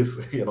don't need this,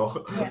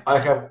 Yeah, I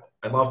have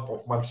enough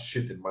of my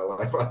shit in my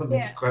life. I don't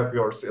need yeah, to have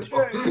yours,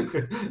 true,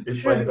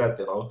 It's like true. that,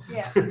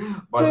 Yeah.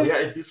 But So yeah,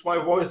 it is my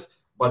voice.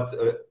 But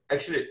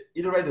actually,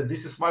 either way that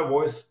this is my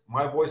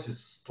voice is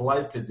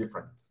slightly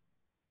different,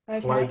 okay.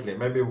 slightly,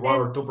 maybe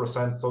one And or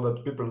 2%, so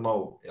that people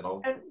know.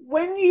 and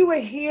when you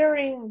were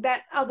hearing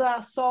that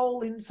other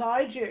soul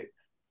inside you,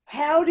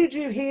 how did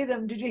you hear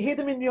them? Did you hear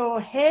them in your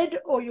head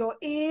or your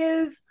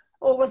ears,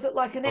 or was it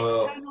like an Uh,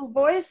 external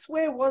voice?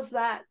 Where was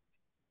that?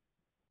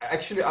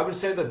 Actually, I will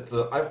say that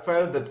I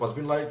felt that was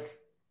been like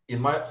in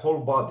my whole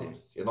body,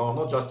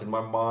 not just in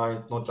my mind,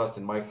 not just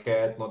in my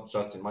head, not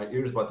just in my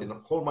ears, but in the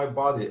whole my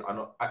body. And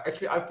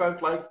actually, I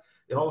felt like,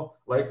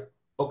 like,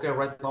 okay,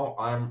 right now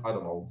I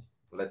don't know,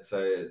 let's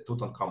say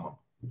Tutankhamun,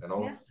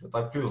 Yes. that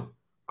I feel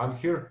I'm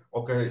here.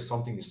 Okay,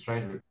 something is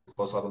strange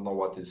because I don't know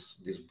what is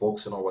this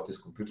box, what is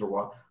computer,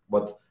 what,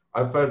 but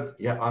I felt,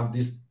 yeah, I'm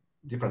this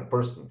different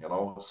person,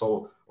 So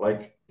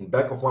like in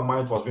back of my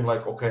mind was being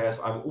like, okay, yes,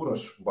 I'm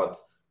Uros, but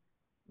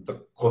the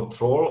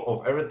control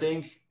of everything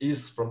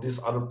is from this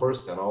other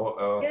person,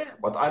 Yeah.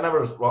 but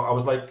well, I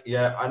was like,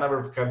 yeah, I never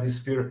have this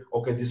fear,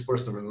 okay, this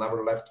person will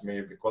never left me,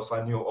 because I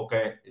knew,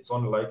 okay, it's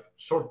only like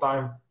short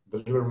time,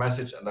 deliver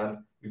message, and then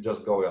you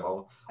just go,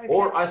 Okay.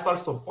 or I start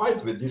to fight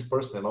with this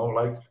person,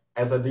 like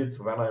as I did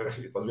when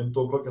it was in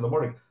 2 o'clock in the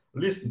morning.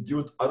 Listen,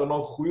 dude, I don't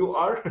know who you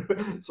are,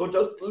 so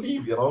just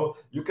leave, you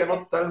Yeah.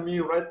 cannot tell me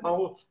right now,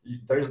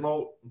 there is no,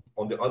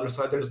 on the other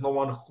side, there is no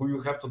one who you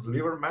have to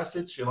deliver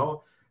message,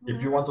 if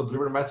you Mhm. want to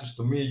deliver a message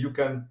to me, you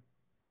can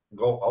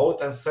go out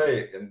and say,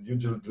 and you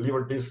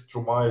deliver this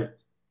through my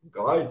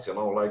guides,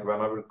 like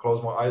when I will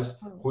close my eyes,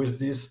 Mm. who is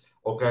this?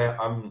 Okay,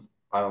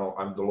 I don't know,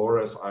 I'm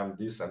Dolores, I'm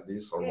this and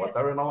this or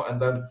whatever, Yes. and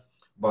then,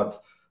 but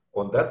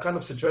on that kind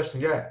of situation,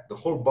 yeah, the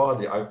whole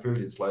body, I feel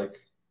it's like,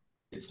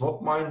 it's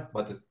not mine,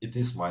 but it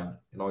is mine,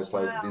 it's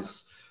like Wow. this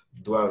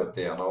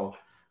duality,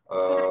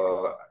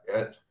 So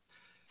uh,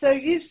 So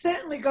you've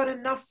certainly got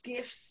enough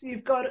gifts.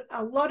 You've got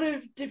a lot of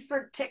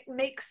different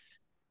techniques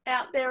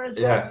out there as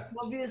well, yeah,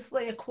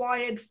 obviously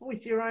acquired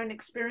with your own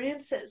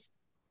experiences.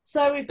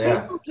 So if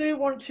yeah. people do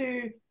want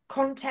to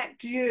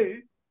contact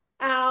you,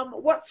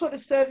 what sort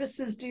of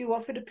services do you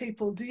offer to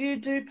people? Do you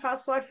do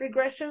past life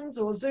regressions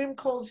or Zoom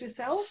calls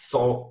yourself?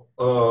 So,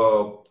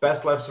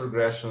 past life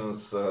regressions,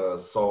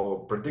 so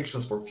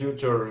predictions for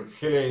future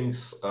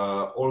healings,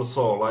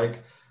 also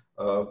like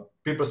uh,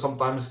 people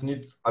sometimes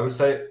need, I would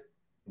say,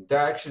 they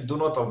actually do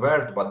not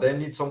aware, but they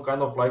need some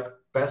kind of like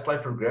past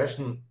life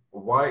regression,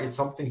 why is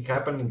something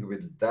happening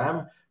with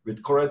them,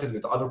 with correlated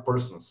with other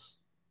persons.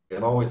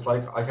 It's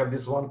like I have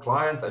this one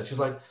client and she's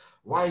like,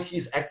 why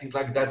he's acting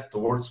like that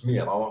towards me,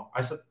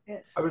 I said,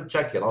 Yes. I will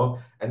check,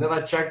 and then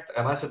I checked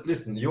and I said,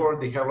 listen, you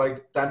already have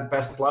like 10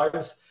 past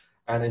lives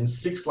and in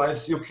 6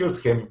 lives you killed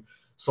him.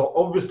 So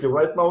obviously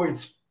right now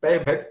it's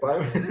payback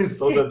time.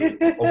 So that,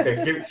 okay,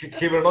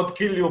 he will not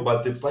kill you,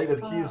 but it's like that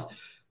he's Wow.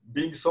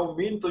 being so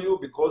mean to you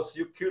because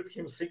you killed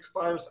him 6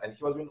 times and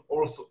he was being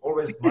also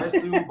always nice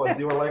to you, but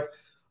you were like,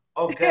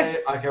 okay,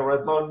 I have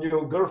right now a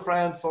new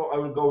girlfriend, so I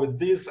will go with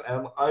this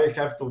and I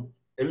have to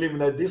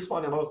eliminate this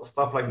one,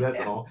 stuff like that,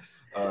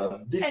 Yeah.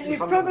 This And is you've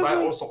something that I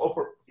probably also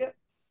offer. Yep.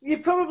 You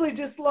probably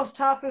just lost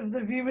half of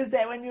the viewers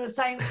there when you were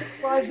saying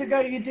 6 lives ago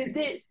you did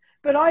this.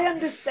 But I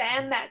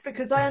understand that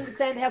because I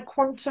understand how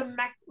quantum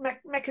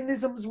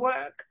mechanisms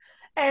work.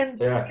 And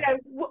Yeah,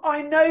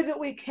 I know that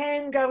we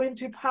can go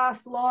into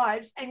past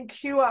lives and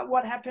cure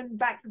what happened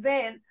back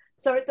then.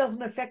 so it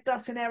doesn't affect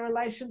us in our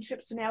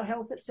relationships and our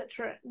health,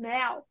 etc.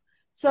 now.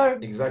 So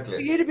for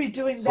Exactly. you to be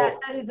doing that, So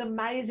that is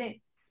amazing.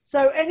 So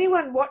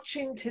anyone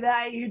watching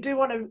today, you do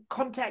want to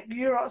contact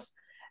Uros,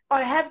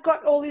 I have got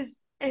all his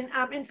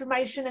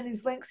information and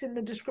his links in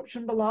the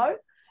description below.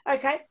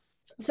 Okay.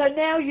 So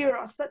now,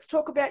 Uros, let's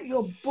talk about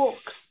your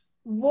book.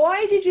 Why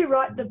did you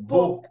write the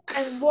book,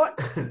 and books. what?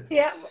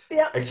 Yeah,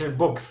 yeah. Actually,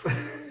 books.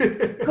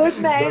 Good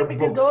man, They're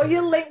because books. all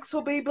your links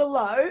will be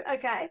below.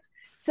 Okay.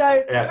 So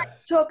Yeah,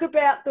 let's talk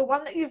about the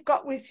one that you've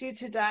got with you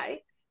today.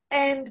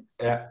 And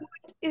yeah,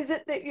 what is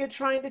it that you're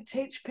trying to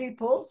teach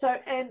people? So,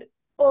 and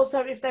also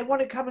if they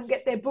want to come and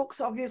get their books,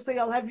 obviously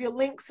I'll have your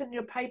links and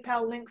your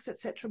PayPal links,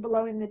 etc.,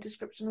 below in the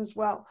description as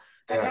well.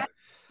 Okay. yeah.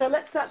 So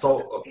let's start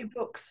talking So about your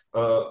books.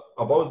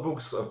 about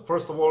books,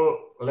 first of all,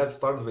 let's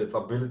start with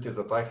abilities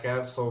that I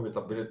have. So with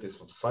abilities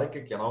of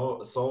psychic,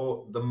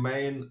 so the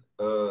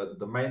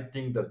main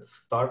thing that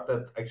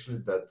started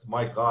actually that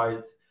my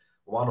guide,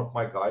 one of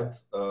my guides,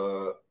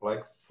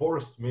 like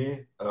forced me,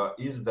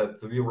 is that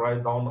we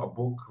write down a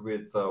book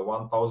with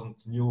 1,000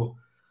 new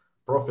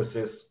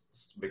prophecies,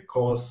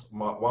 because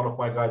one of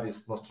my guys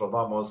is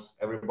Nostradamus.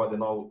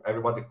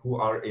 Everybody who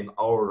are in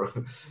our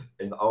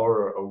in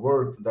our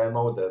world, they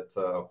know that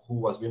who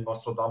was been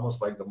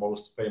Nostradamus, like the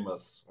most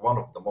famous, one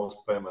of the most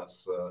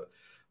famous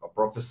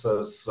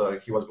professors.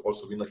 He was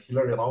also been a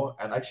healer,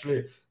 and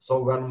actually, so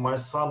when my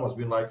son was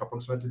been like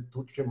approximately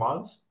 2-3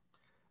 months,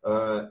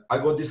 I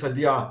got this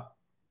idea,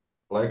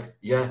 like,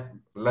 yeah,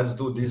 let's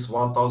do this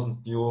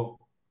 1,000 new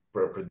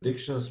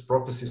predictions,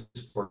 prophecies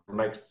for the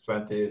next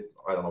 20,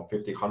 I don't know,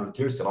 50, 100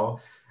 years,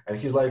 And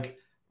he's like,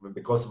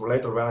 because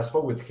later when I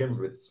spoke with him,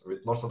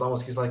 with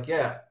Nostradamus, he's like,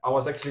 yeah, I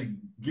was actually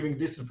giving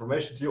this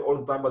information to you all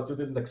the time, but you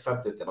didn't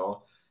accept it,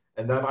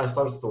 And then I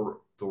started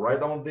to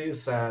write down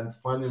this, and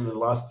finally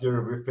last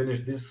year we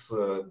finished this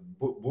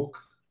book.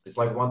 It's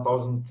like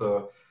 1,000.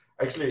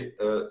 Actually,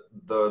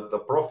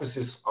 the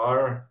prophecies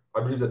are, I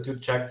believe that you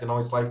checked,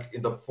 it's like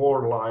in the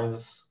 4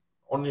 lines,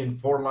 only in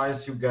 4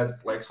 lines you get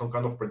like some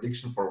kind of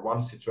prediction for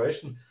one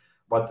situation,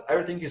 but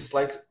everything is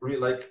like really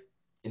like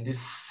in this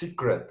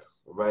secret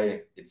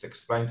way it's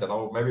explained.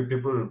 Maybe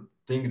people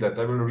think that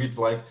they will read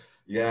like,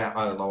 yeah,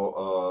 I don't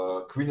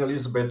know, Queen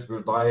Elizabeth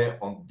will die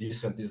on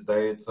this and this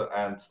date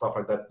and stuff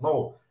like that.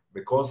 No,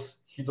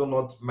 because he do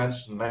not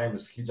mention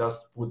names, he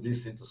just put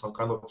this into some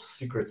kind of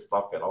secret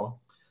stuff.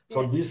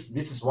 So Yes.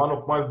 this is one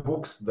of my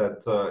books that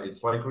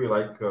it's like really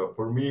like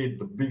for me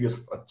the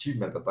biggest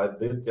achievement that I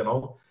did,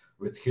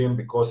 with him,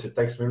 because it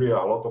takes me really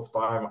a lot of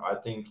time. I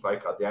think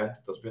like at the end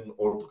it has been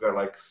altogether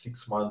like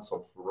 6 months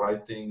of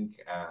writing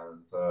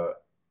and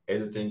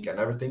editing and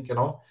everything,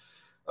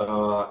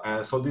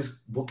 and so this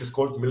book is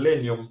called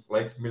Millennium.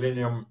 Like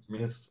millennium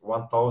means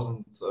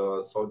 1,000.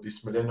 So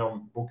this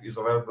Millennium book is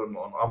available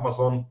on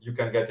Amazon. You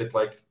can get it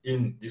like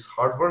in this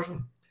hard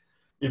version.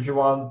 If you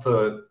want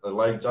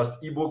like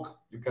just ebook,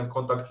 you can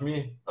contact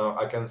me.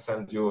 I can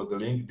send you the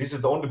link. This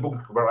is the only book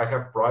where I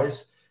have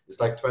price. It's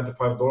like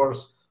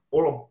 $25.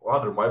 All of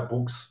other my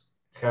books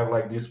have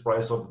like this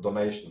price of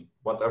donation.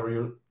 Whatever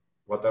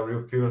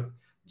you feel,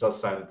 just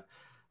send.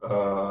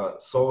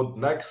 So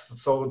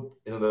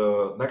in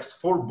the next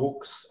 4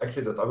 books,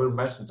 actually, that I will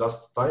mention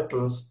just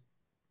titles.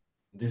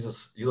 This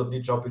is You Don't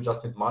Need Job, You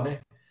Just Need Money,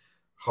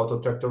 How to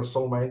Attract Your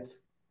Soulmate,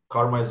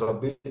 Karma is a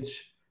Bitch,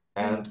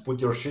 and Put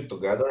Your Shit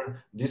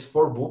Together. These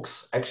 4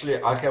 books, actually,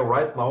 I have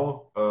right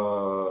now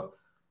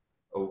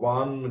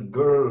one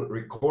girl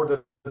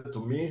recorded to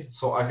me.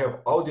 So I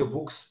have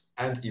audiobooks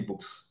and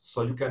ebooks.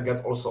 So you can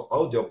get also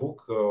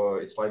audiobook.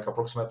 It's like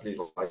approximately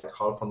like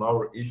half an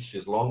hour each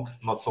is long,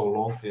 not so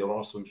long.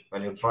 So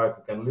when you drive,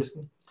 you can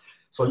listen.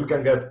 So you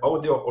can get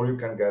audio or you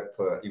can get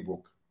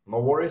ebook. No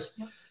worries.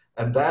 Yep.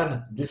 And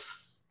then this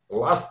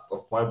last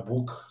of my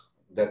book,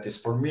 that is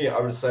for me, I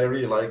would say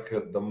really like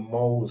the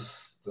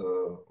most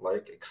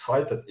like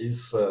excited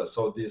is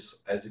so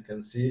this, as you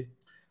can see,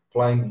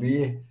 Flying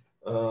Bee,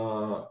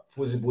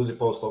 Foozy Boosy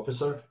Post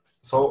Officer.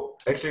 So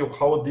actually,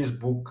 how this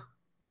book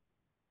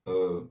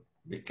uh,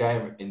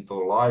 became into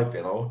life,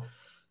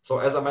 So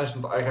as I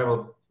mentioned, I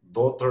have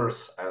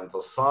daughters and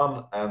a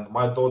son, and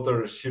my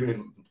daughter, she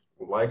really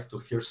like to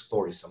hear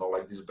stories,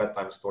 like these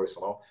bedtime stories.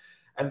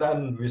 And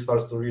then we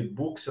start to read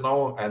books,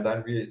 and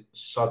then we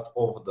shut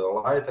off the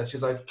light, and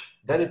she's like,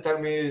 "Daddy, tell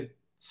me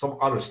some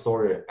other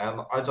story."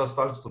 And I just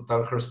started to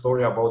tell her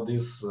story about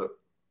this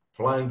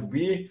flying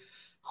bee,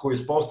 who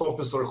is post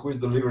officer, who is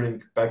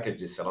delivering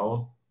packages.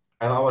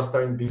 And I was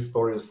telling these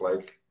stories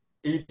like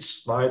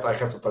each night. I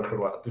have to tell her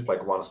at least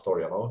like one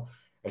story.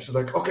 And she's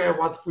like, "Okay,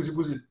 what Foozy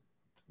Boozy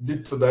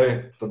did today?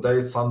 Today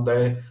is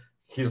Sunday.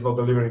 He's not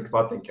delivering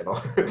nothing. Yeah.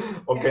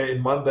 Okay,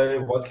 in Monday,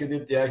 what he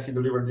did? Yeah, he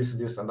delivered this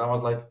and this." And I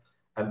was like,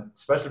 and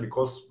especially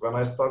because when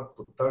I started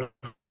to tell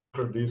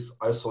her this,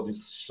 I saw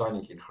this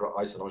shining in her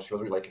eyes. She was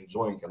really like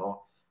enjoying.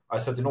 I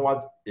said, you know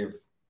what? If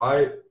I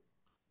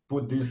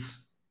put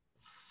this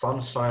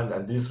sunshine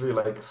and this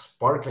really like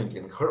sparkling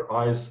in her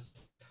eyes,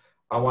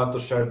 I want to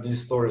share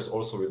these stories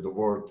also with the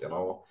world.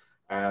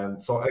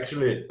 And so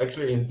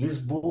actually in this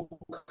book,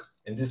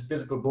 in this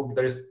physical book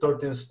there is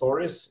 13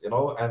 stories, you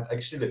know, and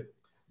actually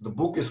the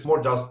book is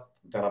more just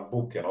than a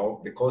book, you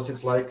know, because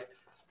it's like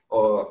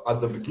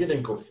at the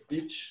beginning of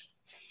each.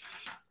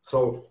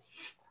 So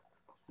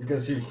you can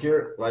see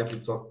here, like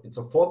it's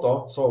a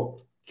photo, so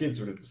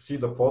kids will see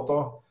the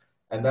photo,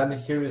 and then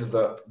here is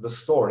the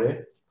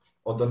story.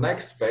 On the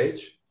next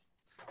page,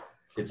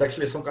 it's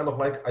actually some kind of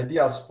like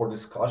ideas for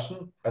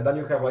discussion, and then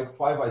you have like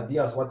 5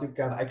 ideas what you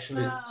can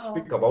actually Wow.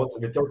 speak about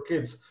with your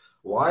kids.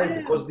 Why? Yeah.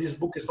 Because this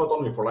book is not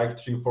only for like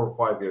 3, 4,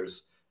 5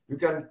 years. You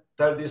can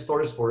tell these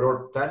stories for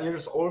your 10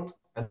 years old,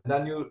 and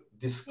then you Yeah.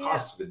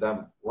 discuss with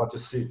them what you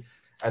see.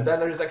 And then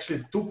there is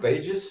actually 2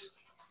 pages,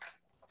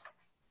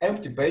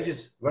 empty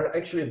pages, where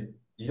actually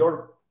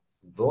your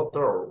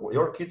daughter or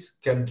your kids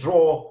can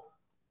draw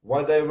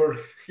why they were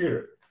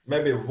here.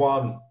 Maybe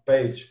one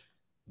page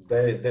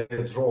they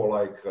draw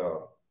like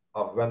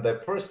when they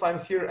first time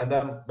here, and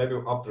then maybe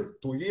after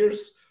 2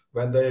 years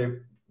when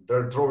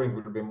their drawing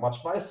will be much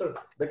nicer,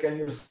 they can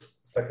use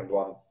second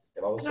one,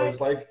 you know. And So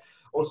it's like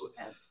also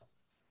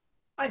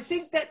I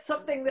think that's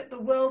something that the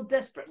world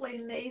desperately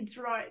needs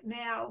right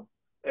now,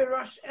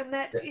 Uros, and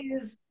that yeah,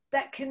 is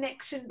that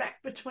connection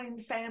back between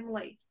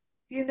family.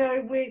 You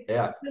know, we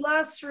yeah, the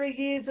last 3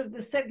 years of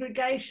the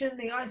segregation,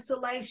 the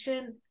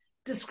isolation,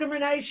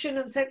 discrimination,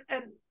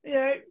 and you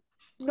know,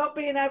 not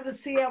being able to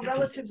see our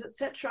relatives,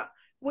 etc.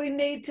 We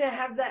need to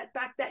have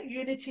that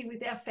unity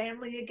with our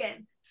family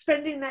again,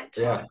 spending that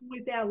yeah, time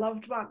with our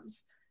loved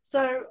ones.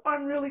 So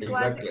I'm really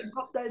glad that exactly. you've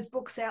got those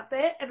books out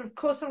there. And of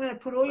course, I'm going to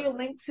put all your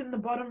links in the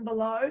bottom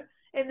below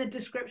in the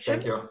description.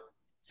 Thank you.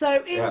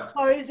 So in Yeah,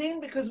 closing,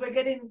 because we're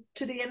getting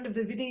to the end of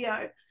the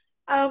video,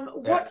 yeah.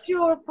 what's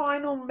your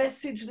final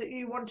message that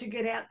you want to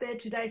get out there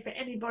today for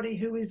anybody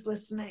who is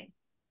listening?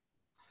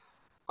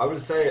 I will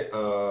say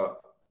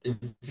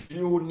if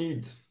you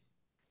need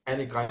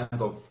any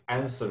kind of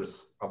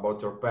answers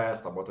about your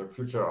past, about your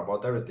future,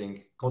 about everything,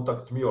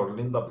 contact me or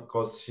Linda,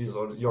 because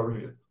you're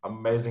really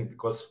amazing.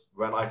 Because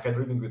when I had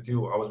reading with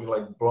you, I was really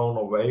like blown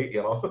away,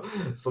 you know.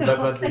 So Oh,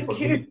 definitely it thank was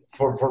you. really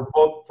for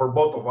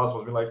both of us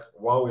was really like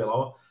wow, you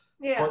know.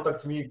 Yeah,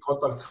 Contact me,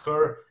 contact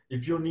her.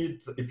 If you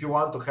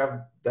want to have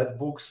that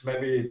books,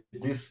 maybe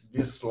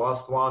this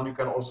last one you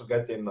can also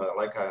get in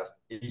like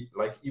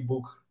like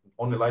ebook,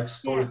 only like yeah,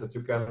 stories that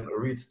you can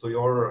read to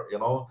your, you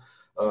know.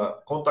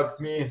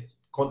 Contact me.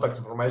 Contact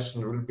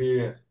information will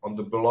be on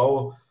the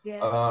below,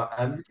 yes,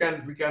 and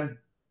we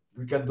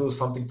can do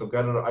something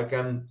together. I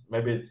can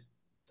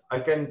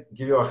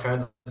give you a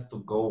hand to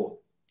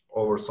go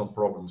over some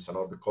problems, you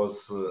know,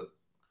 because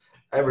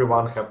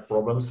everyone have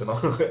problems, you know.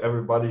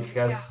 Everybody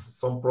has yeah,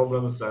 some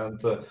problems, and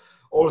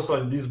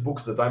also in these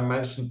books that I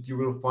mentioned you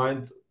will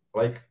find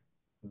like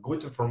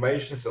good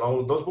information, you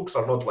know. Those books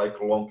are not like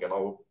long, you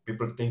know.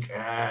 People think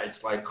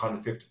it's like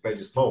 150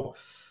 pages. No,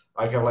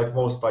 I have like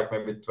most like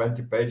maybe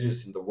 20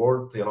 pages in the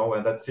word, you know,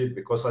 and that's it,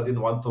 because I didn't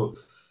want to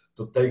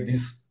take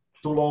this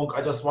too long.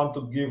 I just want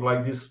to give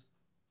like this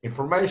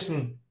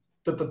information,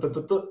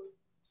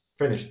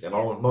 finished, you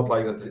know. yes, Not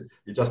like that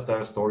you just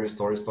tell stories,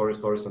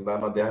 and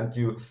then at the end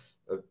you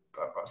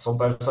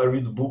sometimes I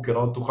read a book, you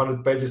know,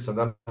 200 pages, and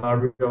then I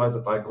realize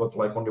that I got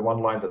like only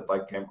one line that I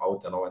came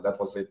out, you know, and that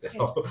was it, you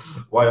know. yes.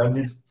 Why I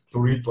need to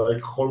read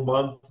like whole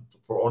month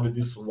for only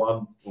this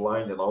one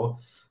line, you know.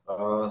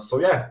 So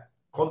yeah,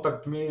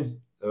 contact me.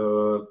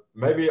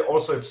 Maybe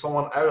also if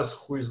someone else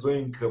who is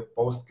doing a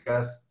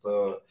podcast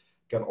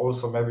can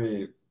also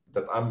maybe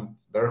that I'm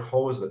their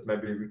host, that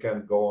maybe we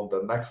can go on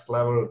the next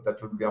level.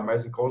 That would be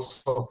amazing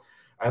also.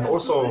 And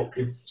also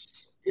Absolutely.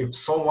 if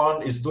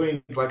someone is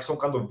doing like some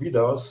kind of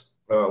videos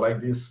like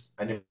these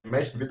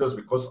animation videos,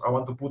 because I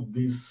want to put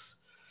these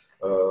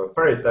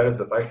fairy tales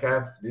that I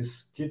have,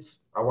 these kids,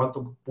 I want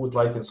to put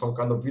like in some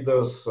kind of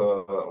videos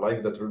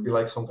like that will be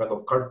like some kind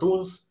of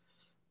cartoons.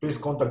 Please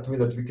contact me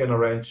that we can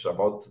arrange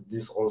about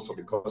this also,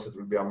 because it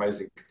will be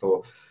amazing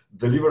to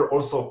deliver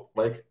also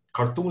like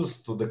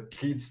cartoons to the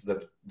kids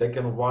that they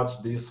can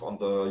watch this on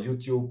the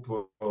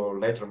YouTube or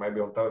later maybe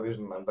on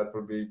television, and that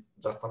will be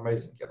just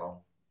amazing, you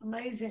know.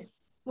 Amazing.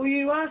 Well,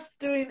 you are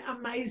doing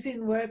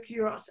amazing work,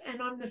 Uros,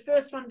 and I'm the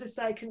first one to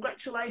say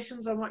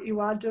congratulations on what you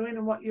are doing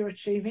and what you're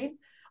achieving.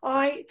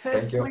 I Thank you.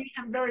 personally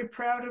am very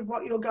proud of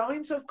what you're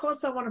going. So, of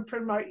course, I want to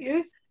promote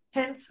you.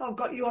 Hence, I've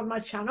got you on my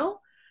channel.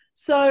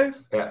 So,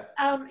 Yeah,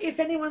 if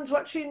anyone's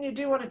watching and you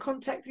do want to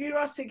contact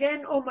Uros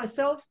again or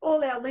myself,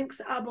 all our links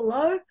are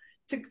below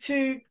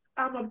to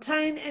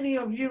obtain any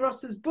of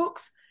Uros's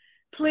books.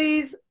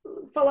 Please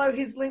follow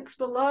his links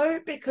below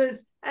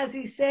because, as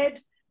he said,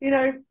 you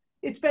know,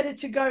 it's better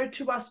to go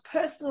to us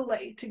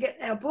personally to get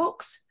our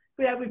books.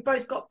 We've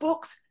both got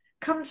books.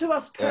 Come to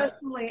us yeah,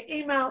 personally,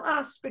 email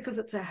us because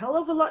it's a hell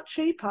of a lot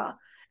cheaper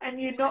and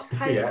you're not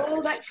paying yeah,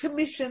 all that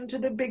commission to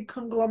the big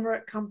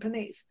conglomerate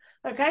companies.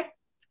 Okay?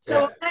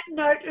 So, on yeah, that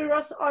note,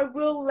 Uros, I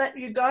will let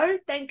you go.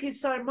 Thank you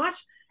so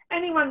much.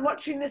 Anyone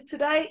watching this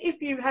today,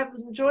 if you have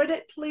enjoyed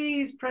it,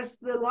 please press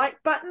the like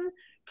button.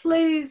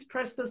 Please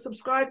press the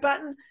subscribe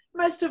button.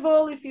 Most of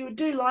all, if you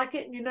do like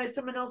it and you know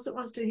someone else that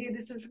wants to hear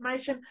this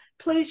information,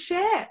 please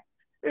share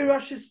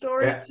Uros's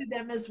story yeah. to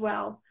them as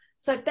well.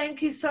 So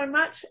thank you so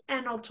much,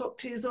 and I'll talk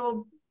to you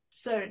all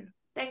soon.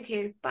 Thank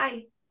you.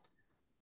 Bye.